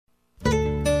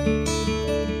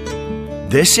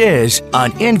This is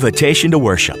An Invitation to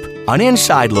Worship, an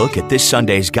inside look at this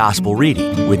Sunday's Gospel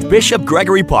reading with Bishop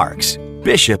Gregory Parks,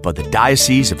 Bishop of the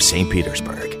Diocese of St.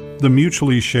 Petersburg. The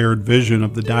mutually shared vision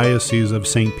of the Diocese of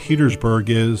St. Petersburg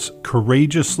is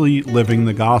courageously living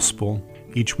the gospel.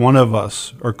 Each one of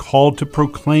us are called to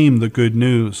proclaim the good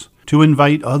news, to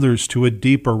invite others to a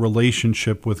deeper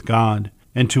relationship with God,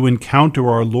 and to encounter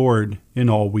our Lord in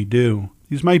all we do.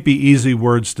 These might be easy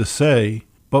words to say,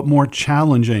 but more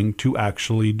challenging to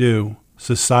actually do.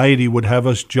 Society would have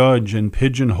us judge and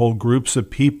pigeonhole groups of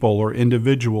people or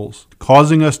individuals,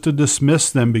 causing us to dismiss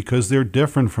them because they're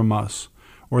different from us,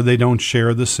 or they don't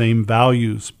share the same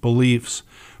values, beliefs,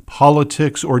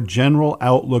 politics, or general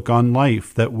outlook on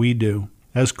life that we do.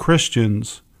 As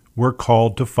Christians, we're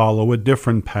called to follow a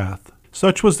different path.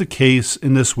 Such was the case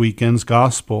in this weekend's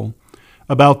gospel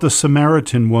about the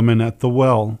Samaritan woman at the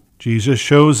well. Jesus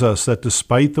shows us that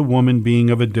despite the woman being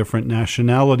of a different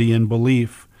nationality and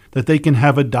belief, that they can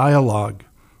have a dialogue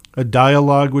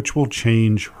which will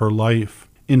change her life.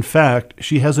 In fact,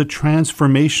 she has a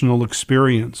transformational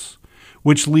experience,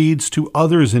 which leads to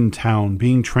others in town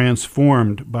being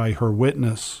transformed by her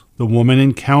witness. The woman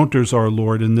encounters our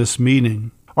Lord in this meeting.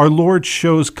 Our Lord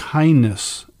shows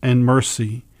kindness and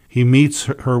mercy. He meets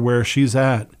her where she's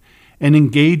at and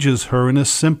engages her in a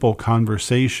simple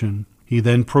conversation. He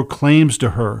then proclaims to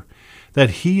her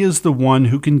that he is the one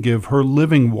who can give her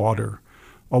living water,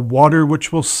 a water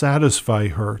which will satisfy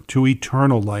her to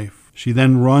eternal life. She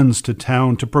then runs to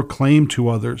town to proclaim to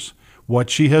others what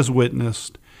she has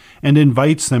witnessed and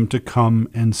invites them to come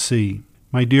and see.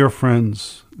 My dear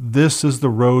friends, this is the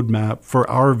roadmap for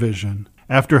our vision.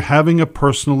 After having a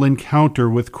personal encounter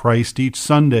with Christ each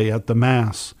Sunday at the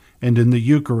Mass and in the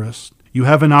Eucharist, you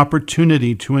have an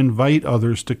opportunity to invite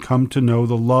others to come to know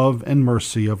the love and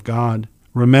mercy of God.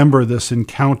 Remember, this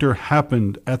encounter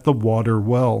happened at the water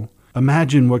well.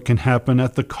 Imagine what can happen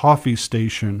at the coffee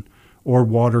station or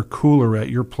water cooler at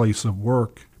your place of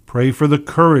work. Pray for the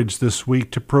courage this week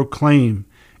to proclaim,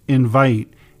 invite,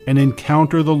 and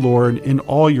encounter the Lord in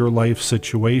all your life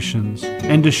situations,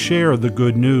 and to share the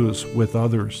good news with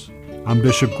others. I'm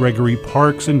Bishop Gregory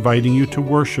Parks, inviting you to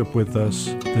worship with us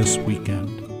this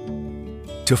weekend.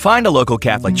 To find a local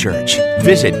Catholic church,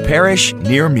 visit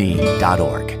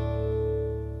parishnearme.org.